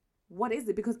 What is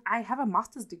it? Because I have a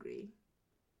master's degree.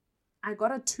 I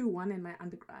got a 2-1 in my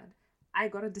undergrad. I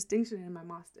got a distinction in my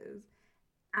master's.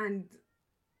 And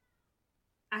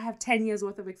I have 10 years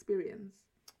worth of experience.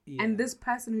 Yeah. And this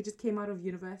person who just came out of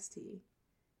university,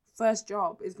 first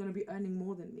job, is going to be earning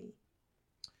more than me.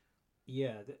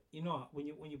 Yeah, you know, when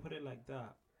you put it like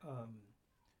that,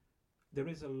 there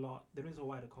is a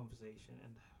wider conversation,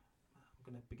 and I'm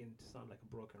going to begin to sound like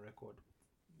a broken record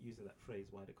using that phrase,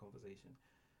 wider conversation.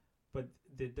 But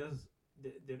there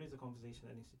is a conversation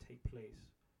that needs to take place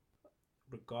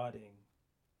regarding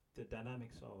the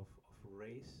dynamics of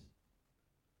race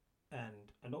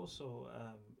and also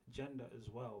gender as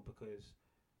well, because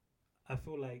I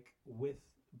feel like with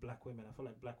black women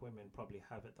probably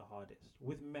have it the hardest.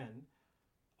 With men,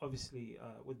 obviously,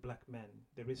 with black men,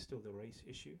 there is still the race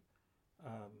issue.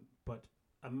 But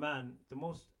the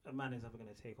most a man is ever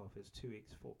going to take off is 2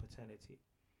 weeks for paternity.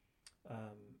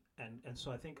 And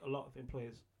so I think a lot of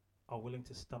employers are willing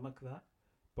to stomach that.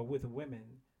 But with women,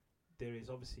 there is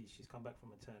obviously, she's come back from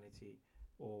maternity,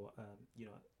 or,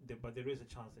 but there is a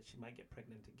chance that she might get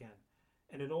pregnant again.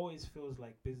 And it always feels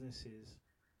like businesses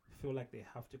feel like they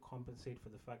have to compensate for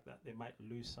the fact that they might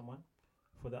lose someone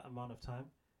for that amount of time.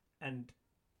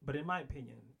 But in my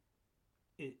opinion,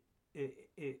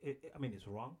 I mean, it's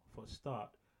wrong for a start.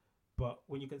 But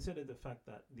when you consider the fact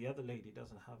that the other lady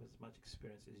doesn't have as much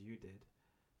experience as you did,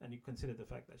 and you consider the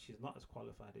fact that she's not as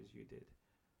qualified as you did,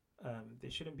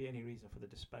 there shouldn't be any reason for the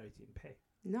disparity in pay.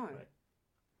 No. Right?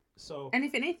 So, and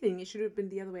if anything, it should have been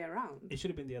the other way around. It should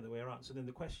have been the other way around. So then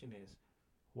the question is,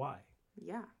 why?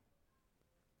 Yeah.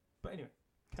 But anyway,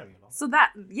 carry along. So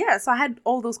so I had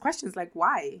all those questions, like,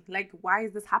 why? Like, why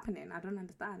is this happening? I don't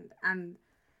understand. And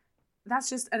that's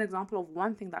just an example of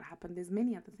one thing that happened. There's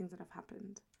many other things that have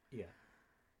happened. Yeah.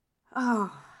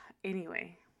 Oh,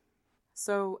 anyway.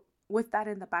 So with that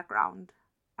in the background,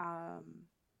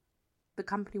 the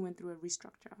company went through a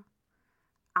restructure.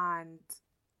 And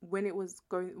when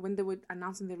they were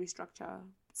announcing the restructure,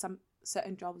 some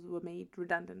certain jobs were made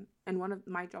redundant. And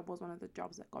my job was one of the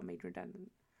jobs that got made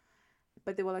redundant.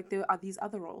 But they were like, there are these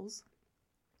other roles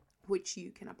which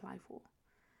you can apply for.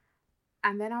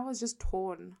 And then I was just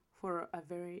torn for a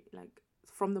very, like,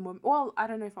 from the moment, well, I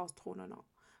don't know if I was torn or not,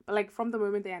 but like from the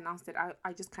moment they announced it,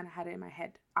 I just kind of had it in my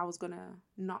head. I was going to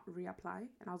not reapply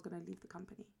and I was going to leave the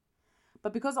company.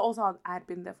 But because also I had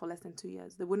been there for less than 2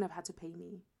 years, they wouldn't have had to pay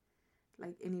me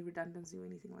like any redundancy or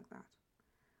anything like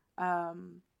that.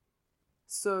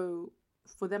 So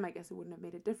for them, I guess it wouldn't have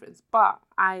made a difference. But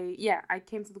I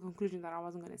came to the conclusion that I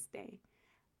wasn't going to stay.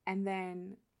 And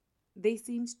then they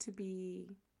seemed to be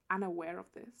unaware of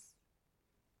this.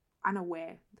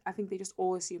 Unaware. I think they just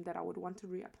all assumed that I would want to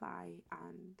reapply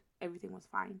and everything was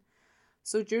fine.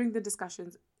 So during the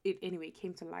discussions, it anyway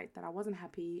came to light that I wasn't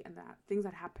happy and that things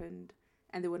had happened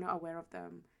and they were not aware of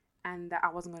them and that I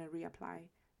wasn't going to reapply.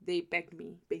 They begged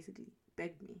me,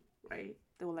 right?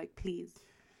 They were like, please,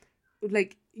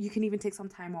 like, you can even take some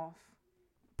time off,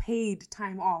 paid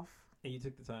time off. And you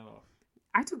took the time off?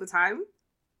 I took the time.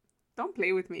 Don't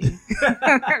play with me.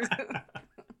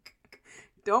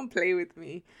 Don't play with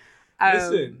me.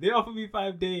 Listen, they offered me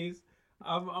 5 days.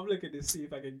 I'm looking to see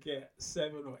if I can get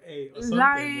 7 or 8 or something,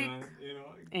 man. You know,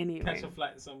 anyway, catch a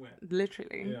flight somewhere.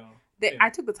 Literally. You know, I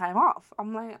took the time off.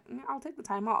 I'm like, yeah, I'll take the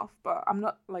time off, but I'm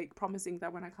not like promising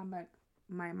that when I come back,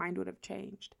 my mind would have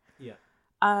changed. Yeah.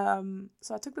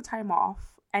 So I took the time off,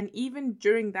 and even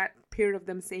during that period of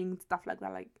them saying stuff like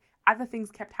that, like other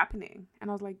things kept happening, and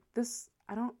I was like,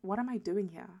 what am I doing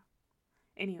here?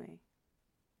 Anyway,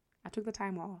 I took the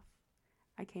time off.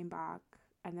 I came back,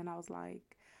 and then I was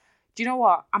like, do you know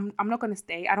what? I'm not gonna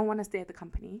stay. I don't want to stay at the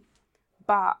company,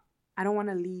 but I don't want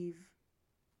to leave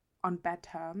on bad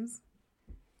terms,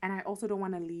 and I also don't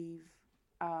want to leave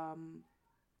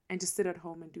and just sit at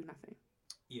home and do nothing.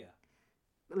 Yeah.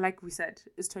 Like we said,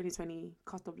 it's 2020.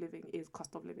 Cost of living is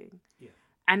cost of living. Yeah.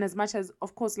 And as much as,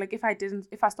 of course, like if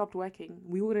I stopped working,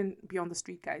 we wouldn't be on the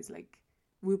street, guys. Like,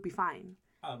 we would be fine.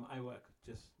 I work,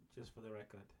 just for the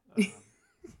record.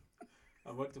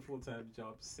 I've worked a full-time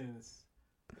job since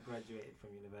I graduated from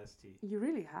university. You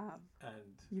really have.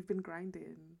 And you've been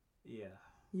grinding. Yeah.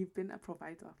 You've been a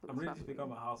provider for the I'm ready family. to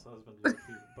become a house husband,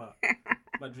 low-key, but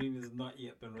my dream has not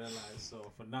yet been realized.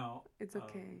 So for now, it's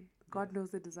okay. God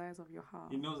knows the desires of your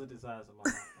heart. He knows the desires of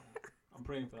my heart. I'm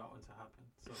praying for that one to happen.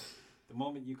 So the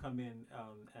moment you come in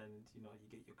and you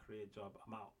get your career job,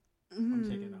 I'm out. I'm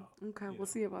checking out. Okay, we'll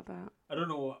see about that. I don't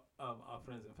know what our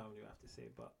friends and family will have to say,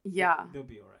 but yeah, they'll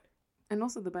be all right. And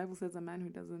also, the Bible says a man who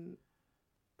doesn't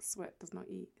sweat does not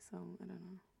eat. So I don't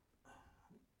know.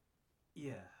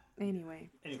 Yeah.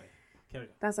 Anyway, carry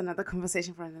on. That's another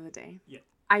conversation for another day. Yeah.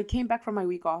 I came back from my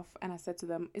week off and I said to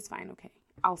them, it's fine, okay.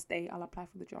 I'll stay. I'll apply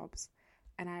for the jobs.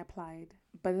 And I applied.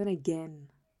 But then again,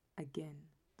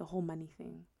 the whole money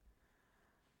thing.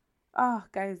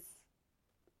 Guys.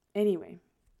 Anyway,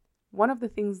 one of the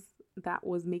things that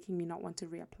was making me not want to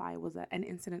reapply was that an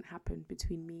incident happened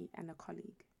between me and a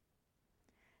colleague.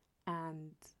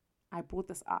 And I brought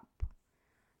this up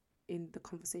in the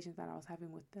conversations that I was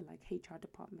having with the HR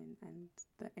department and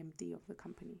the MD of the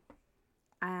company.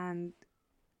 And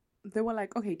they were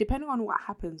like, okay, depending on what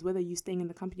happens, whether you're staying in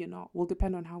the company or not, will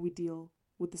depend on how we deal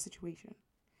with the situation.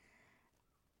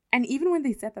 And even when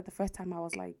they said that the first time, I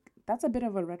was like, that's a bit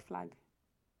of a red flag.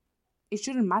 It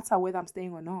shouldn't matter whether I'm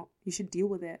staying or not. You should deal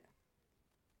with it.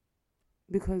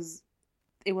 Because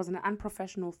it was an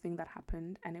unprofessional thing that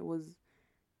happened, and it was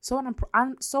so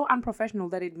unprofessional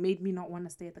that it made me not want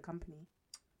to stay at the company.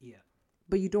 Yeah.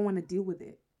 But you don't want to deal with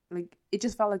it. Like, it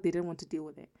just felt like they didn't want to deal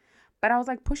with it. But I was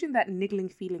like pushing that niggling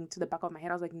feeling to the back of my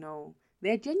head. I was like, no,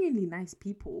 they're genuinely nice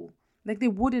people. Like, they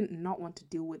wouldn't not want to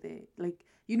deal with it. Like,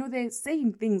 they're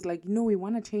saying things like, we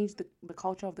want to change the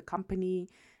culture of the company,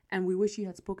 and we wish you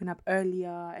had spoken up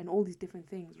earlier, and all these different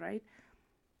things, right?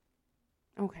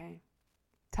 Okay.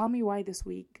 Tell me why this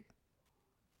week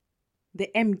the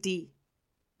MD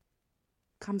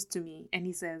comes to me and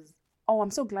he says, oh,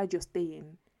 I'm so glad you're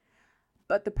staying.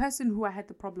 But the person who I had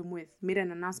the problem with made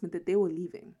an announcement that they were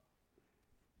leaving.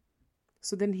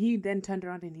 So then he turned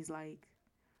around and he's like,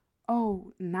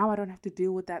 oh, now I don't have to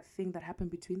deal with that thing that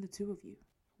happened between the two of you.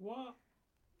 What?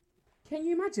 Can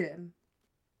you imagine?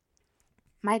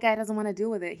 My guy doesn't want to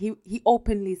deal with it. He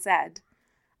openly said,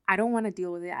 I don't want to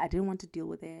deal with it. I didn't want to deal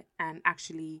with it. And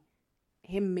actually,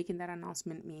 him making that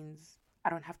announcement means I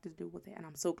don't have to deal with it. And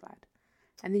I'm so glad.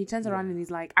 And then he turns around and he's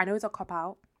like, I know it's a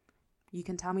cop-out. You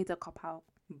can tell me it's a cop-out,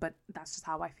 but that's just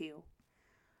how I feel.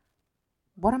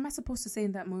 What am I supposed to say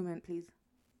in that moment, please?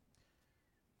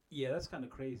 Yeah, that's kind of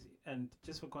crazy. And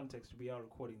just for context, we are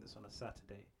recording this on a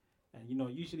Saturday. And,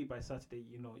 usually by Saturday,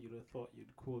 you'd have thought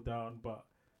you'd cool down, but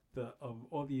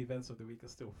all the events of the week are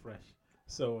still fresh.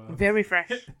 So very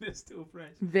fresh. They're still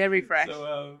fresh. Very fresh.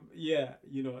 So,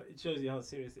 it shows you how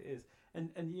serious it is. And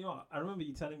I remember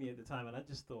you telling me at the time, and I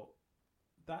just thought,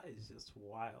 that is just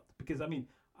wild. Because,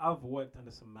 I've worked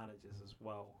under some managers as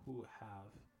well who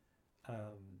have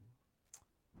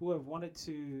wanted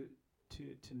to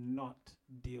not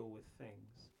deal with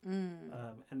things.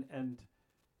 And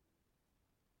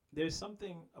there's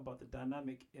something about the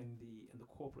dynamic in the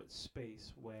corporate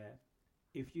space where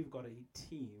if you've got a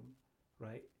team,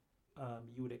 right,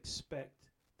 you would expect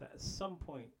that at some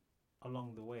point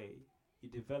along the way, you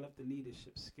develop the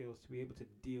leadership skills to be able to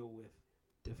deal with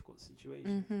difficult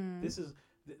situations. Mm-hmm.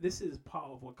 This is part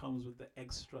of what comes with the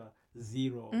extra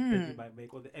zero that you might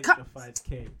make, or the Come, extra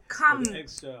 5K, or come, the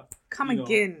extra. come you know,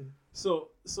 again. So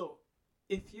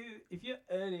if you're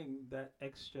earning that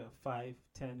extra 5,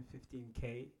 10,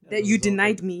 15K as That a you result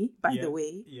denied of, me, by yeah, the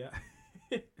way. yeah.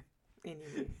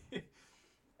 Anyway.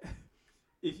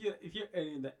 if you're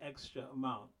earning the extra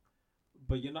amount,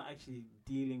 but you're not actually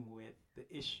dealing with the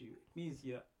issue, it means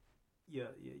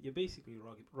you're basically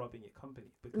robbing your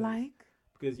company, Like?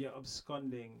 because you're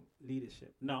absconding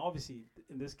leadership. Now, obviously,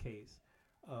 in this case,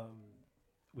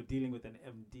 we're dealing with an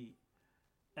MD,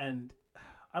 and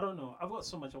I don't know. I've got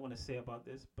so much I want to say about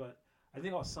this, but I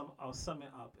think I'll sum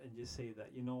it up and just say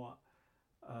that, you know what,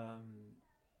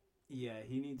 yeah,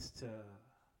 he needs to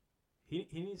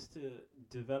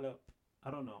develop. I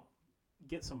don't know,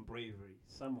 get some bravery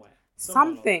somewhere.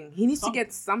 Something. He needs to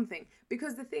get Something. something.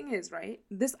 Because the thing is, right?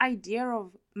 This idea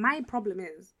of my problem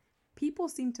is people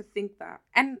seem to think that,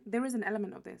 and there is an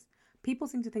element of this, people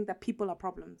seem to think that people are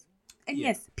problems. And Yeah.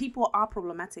 yes, people are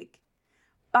problematic.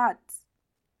 But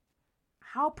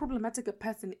how problematic a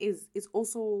person is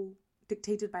also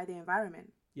dictated by the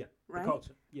environment, Yeah, right? the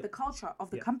culture. Yeah, The culture of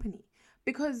the Yeah. company.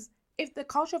 Because if the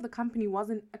culture of the company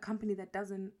wasn't a company that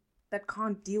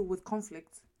can't deal with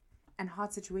conflict and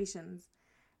hard situations,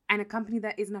 and a company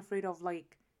that isn't afraid of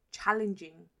like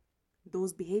challenging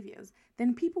those behaviors,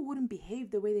 then people wouldn't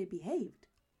behave the way they behaved,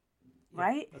 Yeah,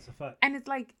 right? that's a fact. And it's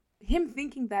like him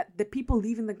thinking that the people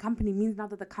leaving the company means now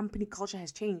that the company culture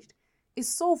has changed is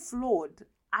so flawed.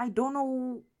 I don't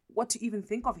know what to even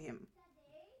think of him.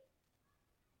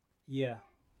 Yeah.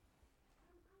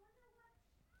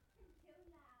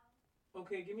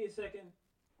 Okay, give me a second.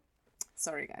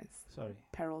 Sorry, guys. Sorry.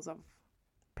 Perils of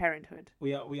parenthood.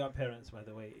 We are parents, by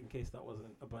the way, in case that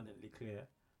wasn't abundantly clear.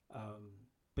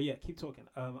 But yeah, keep talking.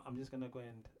 I'm just gonna go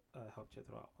and help you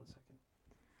throughout. 1 second.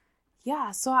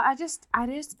 Yeah, so I just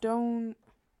don't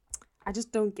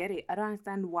get it. I don't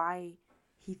understand why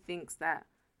he thinks that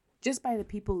just by the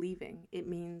people leaving, it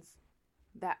means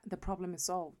that the problem is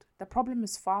solved. The problem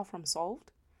is far from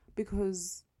solved,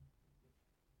 because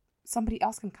somebody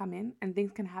else can come in and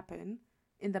things can happen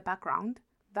in the background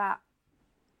that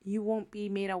you won't be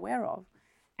made aware of.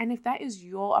 And if that is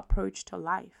your approach to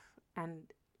life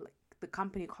and like the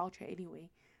company culture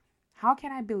anyway, how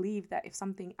can I believe that if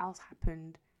something else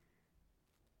happened,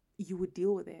 you would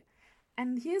deal with it?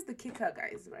 And here's the kicker,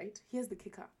 guys, right? Here's the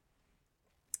kicker.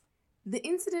 The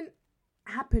incident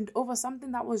happened over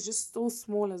something that was just so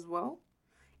small as well.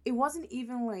 It wasn't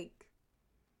even like,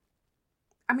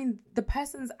 I mean, the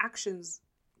person's actions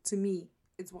to me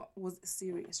is what was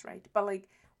serious, right? But like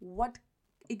what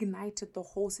ignited the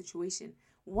whole situation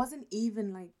wasn't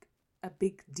even like a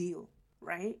big deal,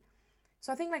 right?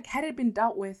 So I think like had it been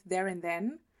dealt with there and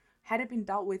then, had it been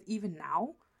dealt with even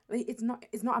now, like it's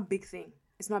not a big thing.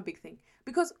 It's not a big thing.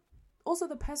 Because also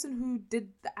the person who did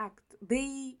the act,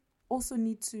 they also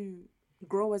need to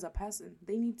grow as a person.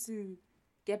 They need to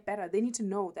get better. They need to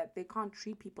know that they can't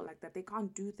treat people like that. They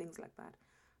can't do things like that.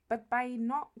 But by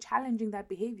not challenging that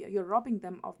behavior, you're robbing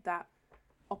them of that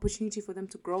opportunity for them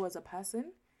to grow as a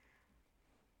person.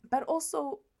 But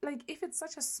also, like, if it's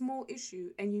such a small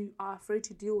issue and you are afraid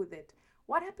to deal with it,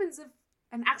 what happens if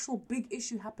an actual big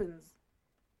issue happens?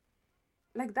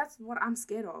 Like, that's what I'm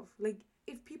scared of. Like,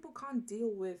 if people can't deal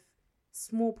with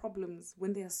small problems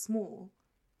when they are small,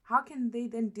 how can they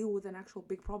then deal with an actual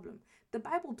big problem? The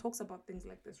Bible talks about things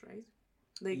like this, right?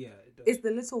 Like, Yeah, it does. it's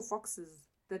the little foxes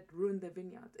that ruin the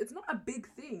vineyard. It's not a big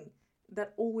thing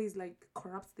that always, like,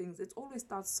 corrupts things. It always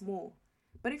starts small.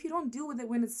 But if you don't deal with it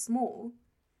when it's small,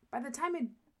 by the time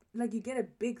you get a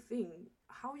big thing,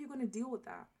 how are you going to deal with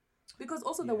that? Because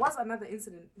also there was another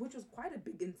incident, which was quite a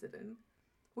big incident,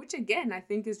 which again, I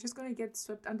think is just going to get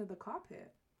swept under the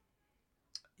carpet.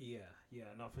 Yeah,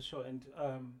 no, for sure. And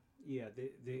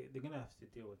they're gonna have to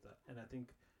deal with that. And I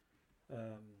think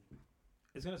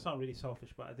it's gonna sound really selfish,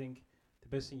 but I think the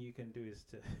best thing you can do is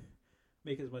to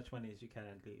make as much money as you can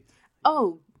and leave.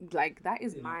 Oh, like that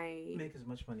is make as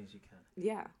much money as you can.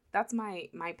 Yeah, that's my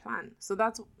plan. So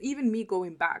that's even me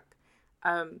going back,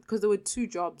 because there were 2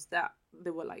 jobs that they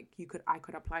were like I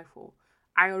could apply for.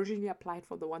 I originally applied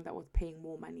for the one that was paying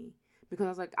more money, because I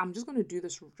was like, I'm just going to do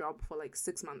this job for like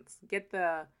 6 months, get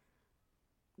the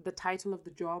title of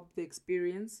the job, the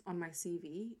experience on my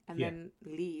CV, and then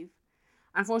leave.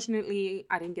 Unfortunately,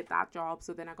 I didn't get that job,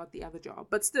 so then I got the other job.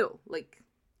 But still, like,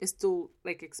 it's still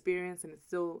like experience, and it's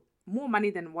still more money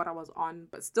than what I was on,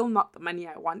 but still not the money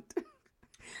I want.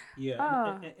 Yeah,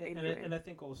 Ah, and anyway. I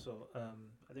think also,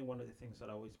 I think one of the things that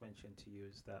I always mention to you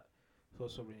is that it's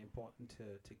also really important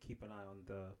to keep an eye on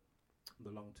the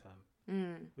long term,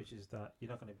 Mm. which is that you're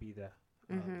not going to be there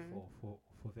Mhm. for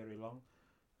very long.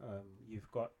 You've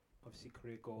got obviously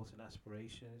career goals and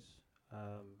aspirations,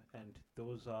 and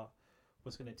those are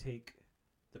what's going to take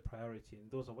the priority,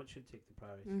 and those are what should take the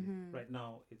priority. Mhm. Right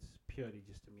now, it's purely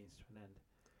just a means to an end,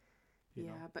 you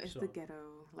know. Yeah, but it's the So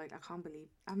ghetto. Like I can't believe.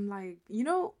 I'm like,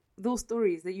 those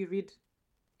stories that you read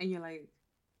and you're like,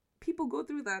 people go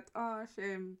through that. Oh,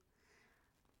 shame.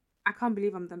 I can't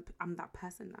believe I'm that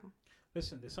person now.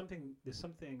 listen, there's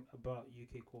something about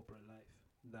UK corporate life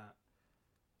that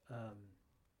um,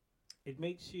 it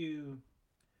makes you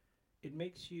it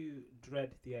makes you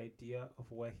dread the idea of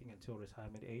working until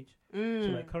retirement age. So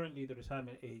like Mm. currently the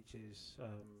retirement age is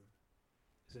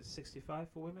it 65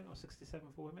 for women or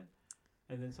 67 for women,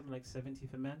 and then something like 70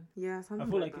 for men. Yeah, I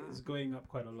something feel like like that. it's going up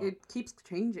quite a lot, It keeps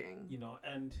changing. you know.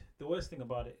 And the worst thing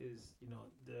about it is, you know,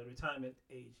 the retirement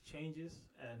age changes,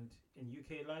 and in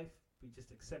UK life we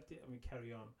just accept it and we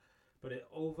carry on. But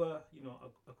over, you know,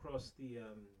 across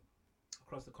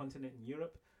the continent in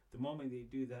Europe, the moment they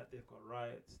do that, they've got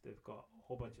riots, they've got a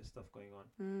whole bunch of stuff going on,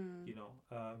 Mm. you know.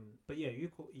 But yeah,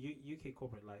 UK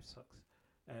corporate life sucks,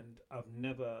 and I've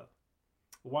never.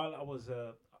 While I was,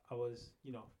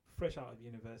 you know, fresh out of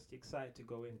university, excited to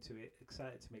go into it,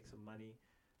 excited to make some money,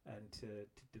 and to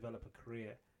develop a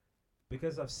career,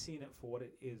 because I've seen it for what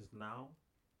it is now.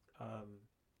 Um,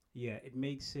 yeah, it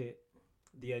makes it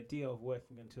the idea of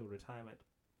working until retirement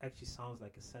actually sounds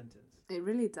like a sentence. It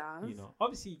really does. You know,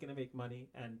 obviously you're gonna make money,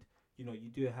 and you know you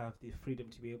do have the freedom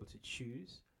to be able to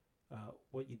choose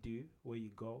what you do, where you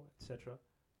go, etc.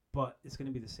 But it's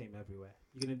gonna be the same everywhere.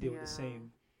 You're gonna deal with the Yeah.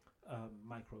 same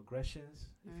microaggressions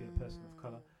if you're a person of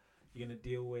color. Mm. You're gonna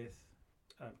deal with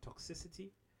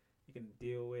toxicity. You can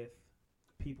deal with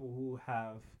people who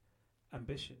have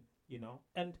ambition. You know,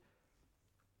 and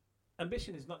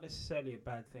ambition is not necessarily a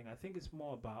bad thing. I think it's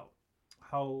more about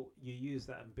how you use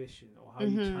that ambition or how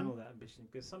you Mhm. channel that ambition,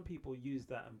 because some people use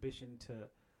that ambition to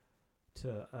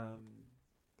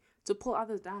To pull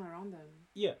others down around them.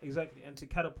 yeah, exactly, and to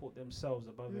catapult themselves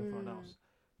above everyone Mm. else,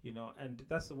 you know. And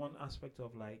that's the one aspect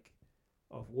of like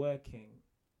of working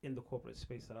in the corporate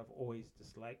space that I've always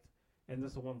disliked, and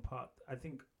that's the one part I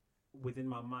think within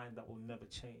my mind that will never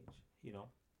change, you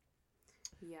know.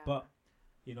 Yeah. But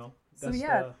you know, So that's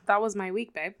yeah, the that was my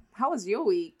week, babe. How was your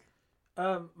week?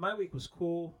 my week was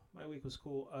cool. My week was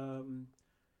cool.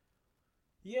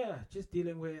 Yeah, just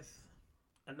dealing with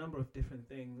a number of different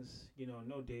things. You know,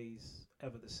 no days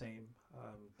ever the same.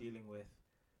 Dealing with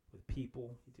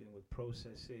people, you're dealing with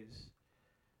processes,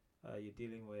 you're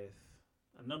dealing with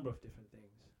a number of different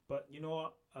things. But you know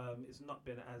what? It's not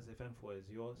been as eventful as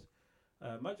yours.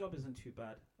 My job isn't too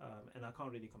bad, and I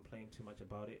can't really complain too much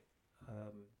about it.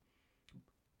 Um,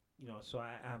 you know, so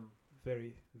I am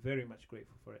very, very much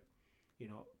grateful for it. You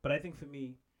know, but I think for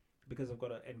me, because I've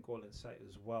got an end goal in sight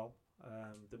as well,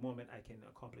 the moment I can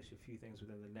accomplish a few things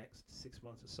within the next 6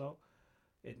 months or so,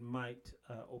 it might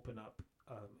open up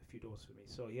a few doors for me.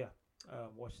 So yeah,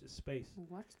 watch this space.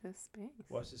 Watch this space.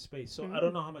 Watch this space. So I Mm.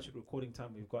 don't know how much recording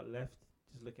time we've got left.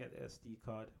 Just looking at the SD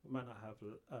card, we might not have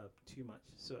too much.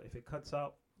 So if it cuts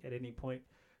out at any point,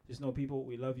 just know, people,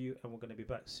 we love you, and we're gonna be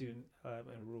back soon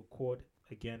and we'll record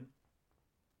again.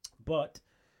 But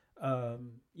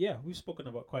yeah, we've spoken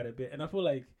about quite a bit, and I feel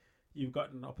like you've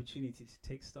gotten an opportunity to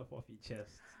take stuff off your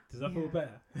chest. Does that feel Yeah,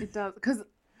 better? it does. Because,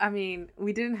 I mean,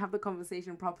 we didn't have the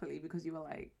conversation properly because you were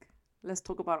like, let's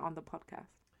talk about it on the podcast.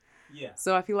 Yeah,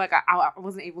 So I feel like I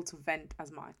wasn't able to vent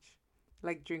as much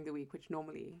like during the week, which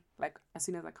normally, like, as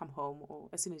soon as I come home or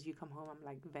as soon as you come home, I'm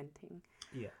like venting.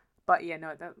 yeah, But yeah,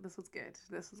 no, this was good.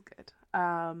 This was good.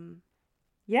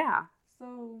 Yeah.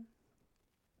 So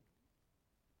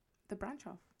the branch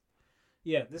off.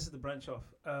 yeah. This is the branch off.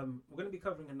 We're going to be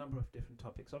covering a number of different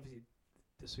topics. Obviously,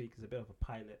 this week is a bit of a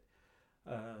pilot,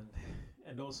 um,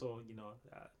 and also, you know,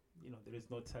 there is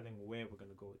no telling where we're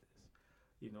going to go with this.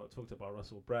 You know, talked about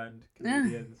Russell Brand,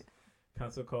 Canadians,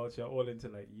 cancel culture, all into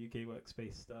like UK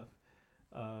workspace stuff.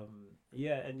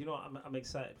 Yeah, and you know, I'm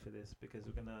excited for this because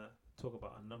we're gonna talk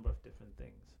about a number of different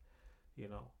things. You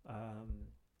know,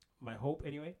 my hope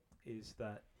anyway is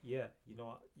that, yeah, you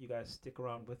know, you guys stick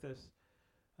around with us,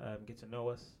 get to know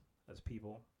us as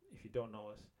people. If you don't know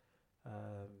us,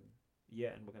 um, yeah,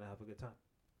 and we're gonna have a good time.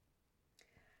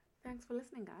 Thanks for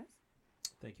listening, guys.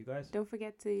 Thank you, guys. Don't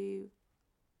forget to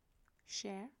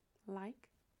share, like,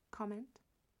 comment,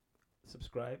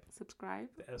 Subscribe. subscribe,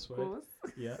 The S of word. course.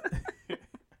 Yeah.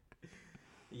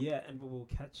 Yeah, and we will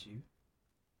catch you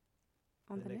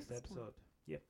On in the the next next one. episode.